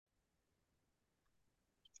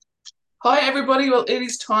Hi, everybody. Well, it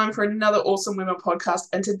is time for another Awesome Women podcast.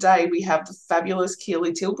 And today we have the fabulous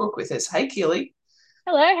Keeley Tilbrook with us. Hey, Keeley.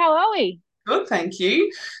 Hello, how are we? Good, thank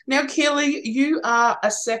you. Now, Keeley, you are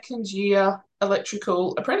a second year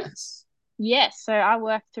electrical apprentice. Yes, so I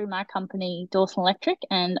work through my company, Dawson Electric,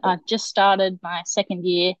 and I've just started my second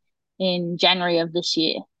year in January of this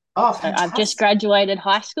year. Oh, So I've just fantastic. graduated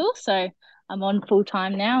high school, so I'm on full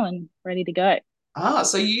time now and ready to go.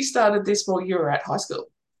 So you started this while you were at high school.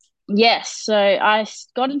 Yes, so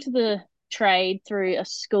got into the trade through a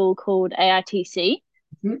school called AITC.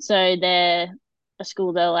 Mhm. So they're a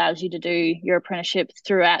school that allows you to do your apprenticeship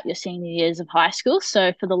throughout your senior years of high school.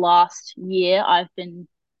 So for the last year, I've been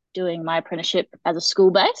doing my apprenticeship as a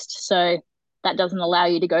school based. So that doesn't allow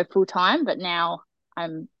you to go full time, but now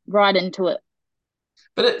I'm right into it.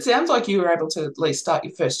 But it sounds like you were able to at least start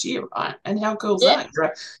your first year, right? And how cool is Yeah, that? You're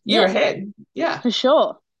a year yeah, ahead. Yeah. for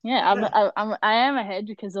sure. Yeah, Yeah. I am ahead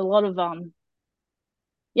because a lot of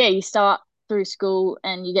yeah, you start through school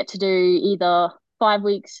and you get to do either 5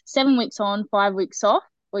 weeks, 7 weeks on, 5 weeks off,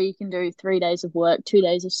 or you can do 3 days of work, 2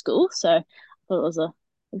 days of school. So I thought it was a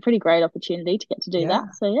pretty great opportunity to get to do Yeah.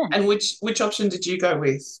 that. So yeah, And which option did you go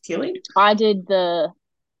with, Keeley? I did the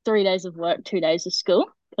 3 days of work, 2 days of school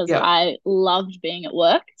because Yep. I loved being at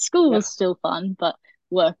work. School Yep. was still fun, but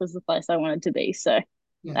work was the place I wanted to be. So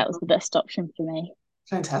Yeah. that was the best option for me.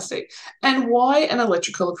 Fantastic. And why an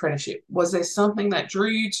electrical apprenticeship? Was there something that drew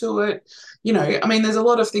you to it? I mean, there's a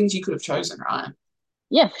lot of things you could have chosen, right?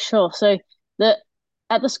 Yeah, for sure. So the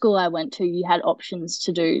at the school I went to, you had options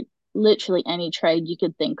to do literally any trade you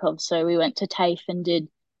could think of. So we went to TAFE and did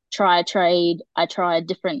try a trade. I tried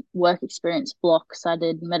different work experience blocks. I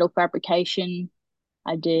did metal fabrication.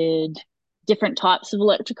 I did different types of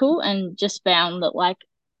electrical and just found that like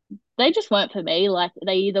they just weren't for me. Like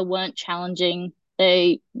they either weren't challenging,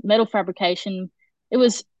 they metal fabrication, it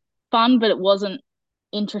was fun, but it wasn't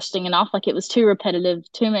interesting enough. Like it was too repetitive,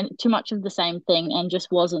 too much of the same thing, and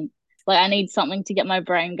just wasn't like I need something to get my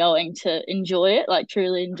brain going to enjoy it, like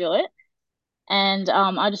truly enjoy it. And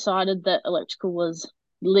I decided that electrical was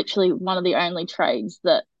literally one of the only trades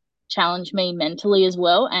that challenged me mentally as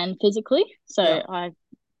well and physically. So Yeah.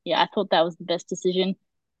 yeah, I thought that was the best decision.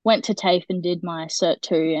 Went to TAFE and did my Cert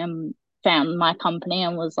 2 and found my company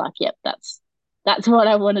and was like, yep, that's what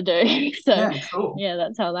I want to do. So Yeah, cool. yeah,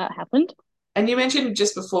 that's how that happened. And you mentioned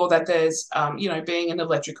just before that there's, being an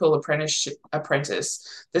electrical apprentice,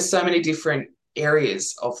 there's so many different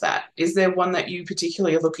areas of that. Is there one that you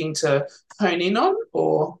particularly are looking to hone in on,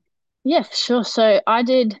 or? Yeah, for sure.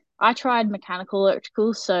 I tried mechanical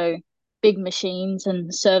electrical, so big machines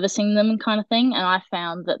and servicing them kind of thing. And I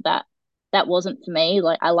found that wasn't for me.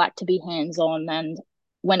 Like I like to be hands-on. And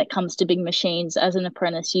when it comes to big machines as an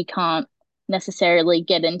apprentice, you can't necessarily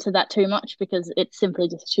get into that too much because it's simply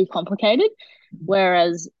just too complicated.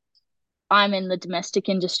 Whereas I'm in the domestic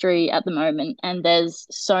industry at the moment, and there's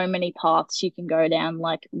so many paths you can go down,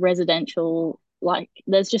 like residential, like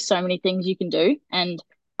there's just so many things you can do. And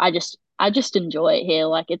I just enjoy it here.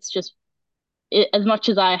 Like it's just as much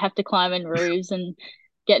as I have to climb in roofs and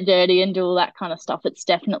get dirty and do all that kind of stuff, it's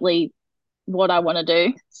definitely what I want to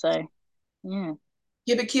do. So yeah.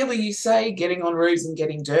 Yeah, but Keely, you say getting on roofs and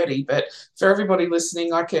getting dirty, but for everybody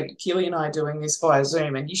listening, Keely and I are doing this via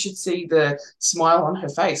Zoom, and you should see the smile on her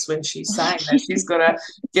face when she's saying that she's got to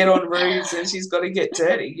get on roofs and she's got to get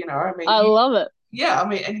dirty. I mean, I love it. yeah, I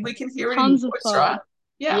mean, and we can hear it in your Tons of voice, right? fun.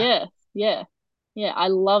 Yeah. Yeah, yeah, yeah. I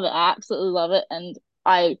love it. I absolutely love it. And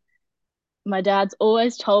I my dad's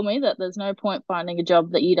always told me that there's no point finding a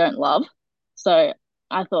job that you don't love. So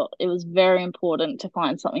I thought it was very important to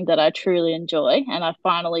find something that I truly enjoy, and I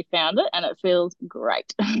finally found it, and it feels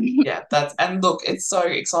great. Yeah, and look, it's so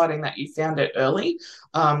exciting that you found it early,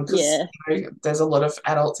 because Yeah, there's a lot of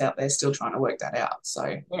adults out there still trying to work that out.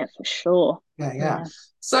 So yeah, for sure. yeah, yeah. Yeah.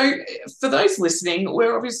 So for those listening,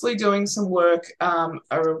 we're obviously doing some work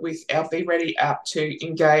with our Be Ready app to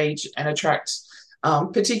engage and attract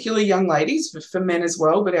particularly young ladies, for men as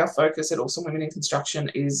well. But our focus at Awesome Women in Construction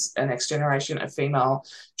is a next generation of female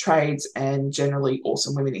trades and generally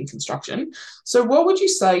awesome women in construction. So what would you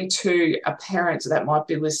say to a parent that might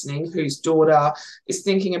be listening whose daughter is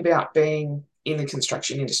thinking about being in the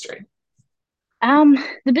construction industry? Um,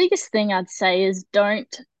 the biggest thing I'd say is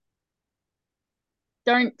don't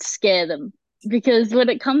scare them because when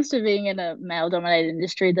it comes to being in a male dominated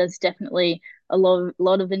industry, there's definitely a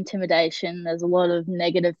lot of intimidation. There's a lot of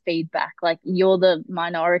negative feedback. Like you're the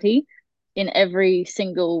minority in every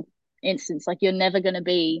single instance. Like you're never going to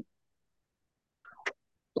be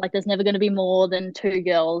like there's never going to be more than two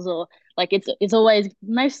girls or like it's always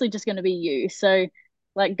mostly just going to be you. So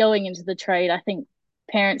like going into the trade, I think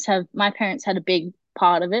my parents had a big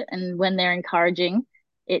part of it, and when they're encouraging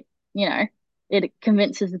it, you know, it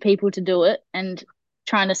convinces the people to do it, and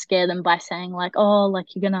trying to scare them by saying like, oh, like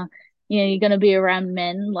you're gonna be around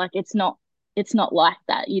men. Like it's not like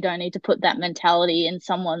that. You don't need to put that mentality in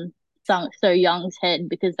someone so young's head,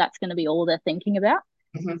 because that's going to be all they're thinking about.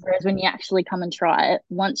 Mhm. Whereas when you actually come and try it,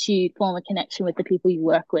 once you form a connection with the people you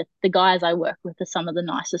work with, the guys I work with are some of the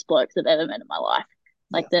nicest blokes I've ever met in my life.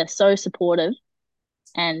 Yeah. Like they're so supportive,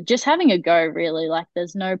 and just having a go, really. Like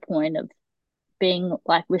there's no point of being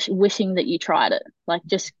like wishing that you tried it. Like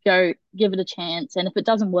just go, give it a chance, and if it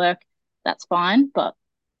doesn't work, that's fine. But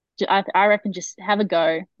I reckon just have a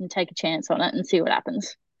go and take a chance on it and see what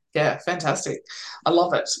happens. Yeah, fantastic. I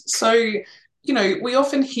love it. So, we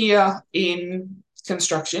often hear in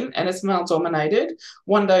construction, and it's male dominated.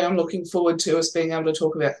 One day I'm looking forward to us being able to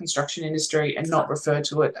talk about construction industry and not refer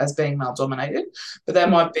to it as being male dominated, but that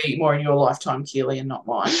Mm. might be more in your lifetime, Keely, and not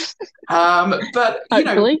mine. But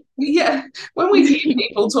Hopefully. yeah, when we hear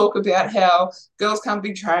people talk about how girls can't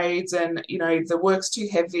be trades and the work's too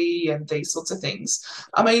heavy and these sorts of things,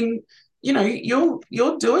 I mean, you're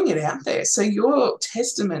doing it out there, so you're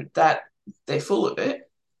testament that they're full of it.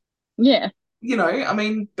 Yeah. I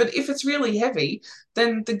mean, but if it's really heavy,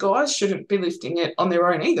 then the guys shouldn't be lifting it on their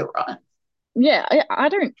own either, right? Yeah, I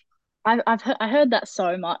don't. I heard that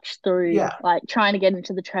so much through Yeah, like trying to get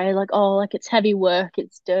into the trade, like, oh, like it's heavy work,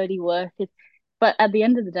 it's dirty work. But at the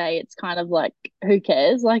end of the day, it's kind of like, who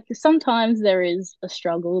cares? Like sometimes there is a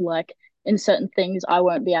struggle, like in certain things I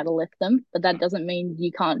won't be able to lift them, but that doesn't mean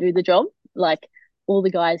you can't do the job. Like all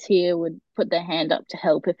the guys here would put their hand up to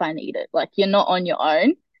help if I need it. Like you're not on your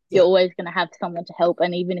own. You're yeah, always going to have someone to help,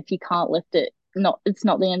 and even if you can't lift it, it's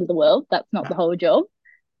not the end of the world. That's not no, the whole job.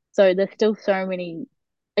 So there's still so many,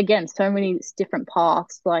 again, so many different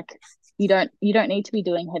paths. Like you don't need to be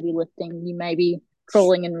doing heavy lifting. You may be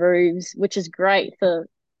crawling in roofs, which is great for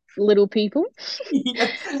little people. yeah,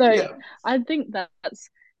 So yeah, I think that's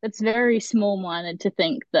very small-minded to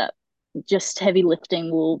think that just heavy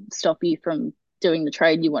lifting will stop you from doing the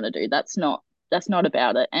trade you want to do. That's not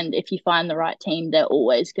about it. And if you find the right team, they're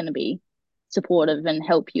always going to be supportive and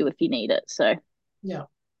help you if you need it. So yeah.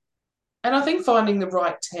 And I think finding the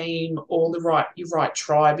right team or your right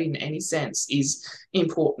tribe in any sense is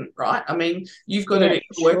important, right? I mean, you've got it yeah, at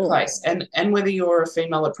for your sure. workplace, and whether you're a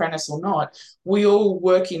female apprentice or not, we all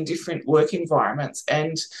work in different work environments.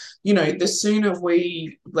 And the sooner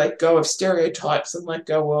we let go of stereotypes and let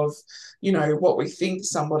go of what we think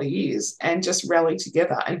somebody is, and just rally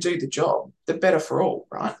together and do the job, the better for all,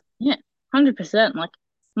 right? Yeah, 100%. Like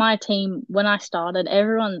my team, when I started,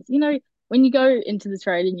 everyone's, when you go into the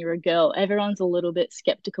trade and you're a girl, everyone's a little bit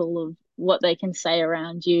skeptical of what they can say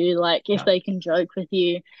around you, like if Yeah, they can joke with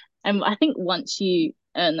you. And I think once you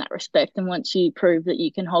earn that respect and once you prove that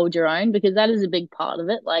you can hold your own, because that is a big part of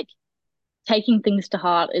it, like taking things to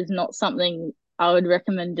heart is not something I would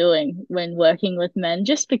recommend doing when working with men,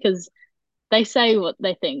 just because they say what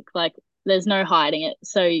they think. Like there's no hiding it.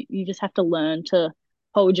 So you just have to learn to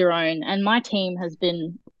hold your own. And my team has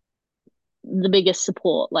been the biggest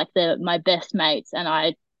support. Like they're my best mates,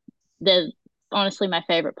 and they're honestly my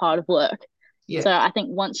favorite part of work. yeah, So I think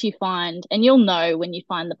once you find, and you'll know when you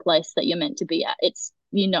find the place that you're meant to be at,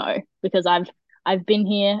 because I've been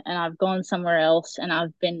here and I've gone somewhere else, and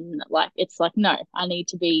I've been like, it's like, no, I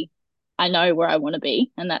know where I want to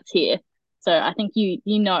be, and that's here. So I think you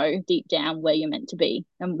know deep down where you're meant to be,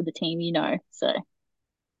 and with the team, So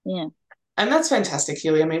yeah, and that's fantastic,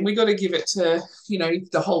 Healy. I mean, we got to give it to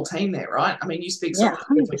the whole team there, right? I mean, you speak so yeah,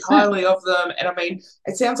 incredibly 100%. highly of them, and I mean,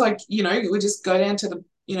 it sounds like we just go down to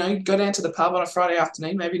the pub on a Friday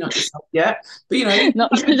afternoon. Maybe not yourself yet, but you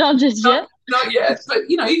Not can have not just not yet. not yet, but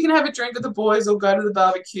you can have a drink with the boys or go to the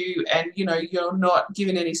barbecue, and you're not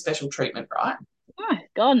given any special treatment, right? No,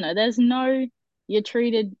 God, no. You're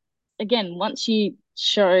treated again, once you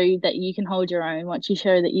show that you can hold your own, once you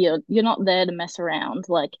show that you're not there to mess around,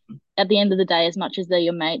 like at the end of the day, as much as they're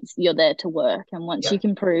your mates, you're there to work. And once Yeah, you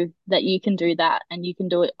can prove that you can do that and you can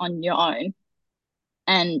do it on your own,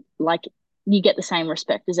 and like you get the same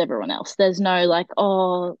respect as everyone else. There's no like,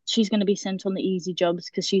 oh, she's going to be sent on the easy jobs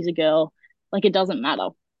because she's a girl. Like it doesn't matter.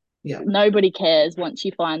 yeah. Nobody cares once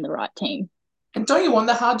you find the right team. And don't you want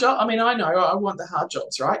the hard job? I mean, I know I want the hard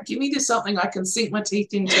jobs, right? Give me just something I can sink my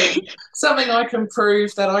teeth into, something I can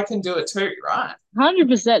prove that I can do it too, right?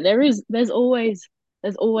 100%. There's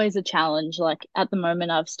always a challenge. Like at the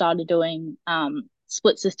moment, I've started doing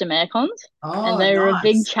split system air cons, and Oh, they were a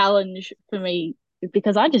big nice. challenge for me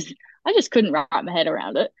because I just couldn't wrap my head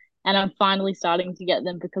around it. And I'm finally starting to get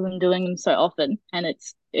them because I'm doing them so often, and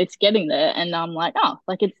it's getting there. And I'm like, oh,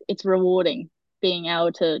 like it's rewarding. being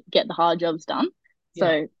able to get the hard jobs done. Yeah.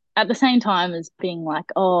 So at the same time as being like,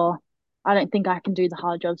 oh, I don't think I can do the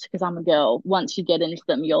hard jobs because I'm a girl. Once you get into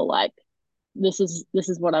them, you're like, this is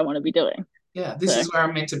what I want to be doing. Yeah. This So is where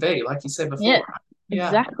I'm meant to be, like you said yeah, before, right? Yeah.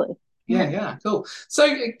 exactly. Yeah, Yeah. yeah, cool.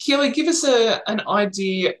 So, Keely, give us an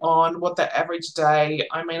idea on what the average day.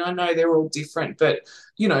 I mean, I know they're all different, but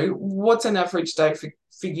what's an average day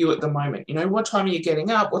for you at the moment? What time are you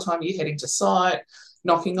getting up? What time are you heading to site,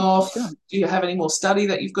 knocking Yeah, for off? sure. Do you have any more study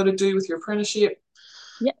that you've got to do with your apprenticeship?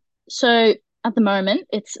 Yeah. So at the moment,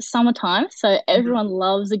 it's summertime, so Mhm. everyone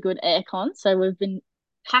loves a good aircon. So we've been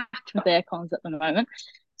packed with aircons at the moment.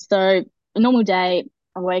 So a normal day,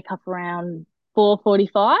 I wake up around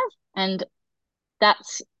 4:45, and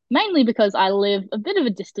that's mainly because I live a bit of a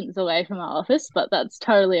distance away from my office, but that's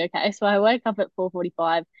totally okay. So I wake up at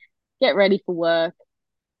 4:45, get ready for work,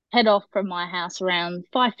 head off from my house around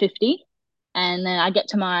 5:50, and then I get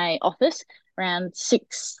to my office around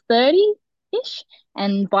 6:30 ish.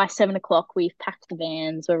 And by 7 o'clock, we've packed the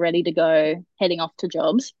vans, we're ready to go, heading off to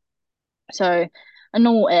jobs. So a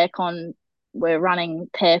normal aircon, we're running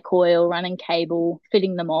pair coil, running cable,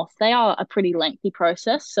 fitting them off. They are a pretty lengthy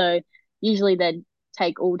process, so usually they'd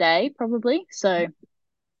take all day probably. So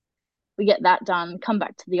we get that done, come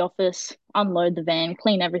back to the office, unload the van,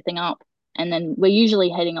 clean everything up, and then we're usually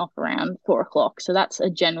heading off around 4 o'clock. So that's a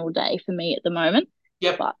general day for me at the moment,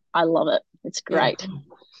 Yep. but I love it. It's Yeah. great. Cool.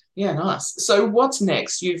 Yeah, nice. So what's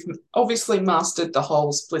next? You've obviously mastered the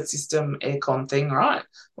whole split system aircon thing, right?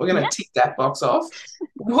 We're going Yeah. to tick that box off.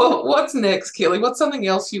 What's next, Kelly? What's something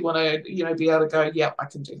else you want to, be able to go, yep, I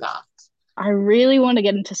can do that. I really want to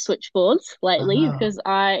get into switchboards lately Ah, because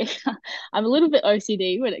I'm a little bit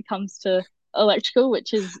OCD when it comes to electrical,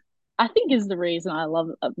 which is I think is the reason I love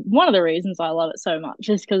one of the reasons I love it so much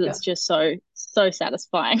is because yeah, it's just so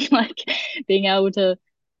satisfying. Like being able to,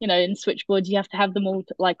 in switchboards you have to have them all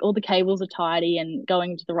like all the cables are tidy and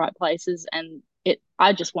going to the right places, and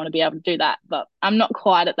I just want to be able to do that, but I'm not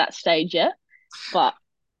quite at that stage yet, but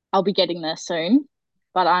I'll be getting there soon.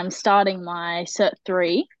 But I'm starting my Cert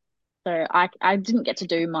 3, so I didn't get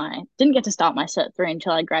to start my Cert 3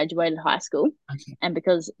 until I graduated high school. okay. And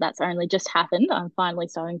because that's only just happened, I'm finally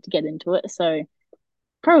starting to get into it. So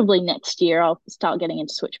probably next year I'll start getting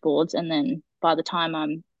into switchboards, and then by the time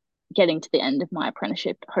I'm getting to the end of my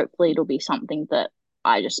apprenticeship, hopefully it'll be something that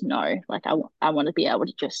I just know. Like I want to be able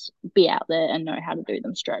to just be out there and know how to do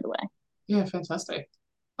them straight away. Yeah, fantastic.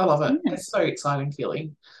 I love it. Yeah, It's so exciting,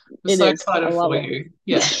 Kelly. I'm it so is. I excited love for it. you.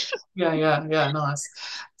 Yeah, yeah, yeah, yeah, nice.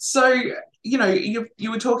 So, you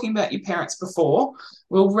were talking about your parents before.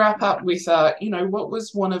 We'll wrap up with, what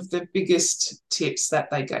was one of the biggest tips that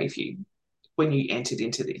they gave you when you entered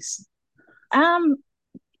into this? Um,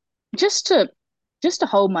 just to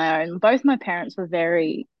hold my own. Both my parents were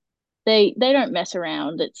very they don't mess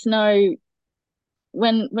around. It's no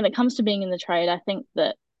when it comes to being in the trade, I think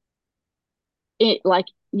that it like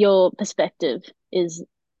your perspective is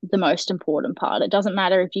the most important part. It doesn't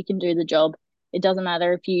matter if you can do the job. It doesn't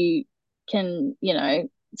matter if you can,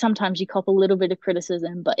 sometimes you cop a little bit of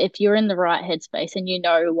criticism, but if you're in the right headspace and you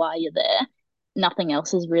know why you're there, nothing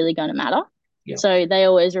else is really going to matter. Yeah, So they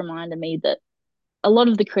always reminded me that a lot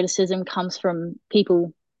of the criticism comes from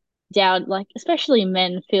people doubt, like especially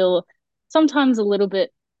men feel sometimes a little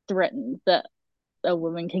bit threatened that a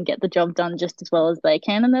woman can get the job done just as well as they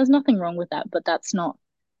can. And there's nothing wrong with that, but that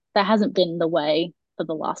hasn't been the way for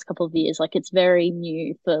the last couple of years. Like it's very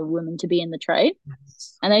new for women to be in the trade.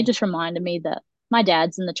 And they just reminded me that my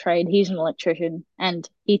dad's in the trade, he's an electrician, and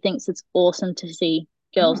he thinks it's awesome to see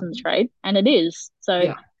girls oh, in the trade. And it is. So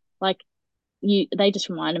yeah, like they just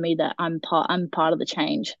reminded me that I'm part of the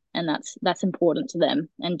change, and that's important to them,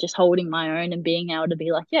 and just holding my own and being able to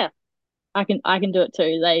be like, yeah, I can do it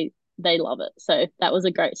too. They love it. So that was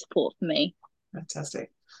a great support for me.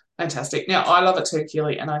 fantastic. Fantastic. Now, I love it too,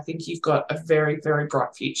 Keely, and I think you've got a very, very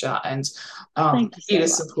bright future and Thank you here so to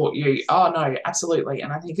much. support you. Oh, no, absolutely.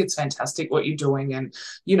 And I think it's fantastic what you're doing. And,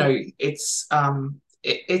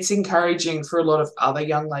 it's encouraging for a lot of other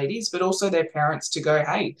young ladies, but also their parents to go,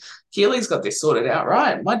 hey, Keely's got this sorted out,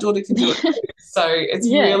 right? My daughter can do it too. So it's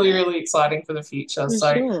Yeah, really, really exciting for the future. for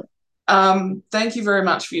So sure. thank you very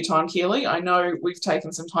much for your time, Keely. I know we've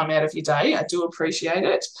taken some time out of your day. I do appreciate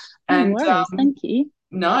it. No And worries. Thank you.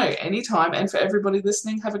 no, anytime. And for everybody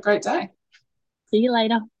listening, have a great day. See you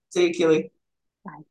later. See you, Keely. Bye.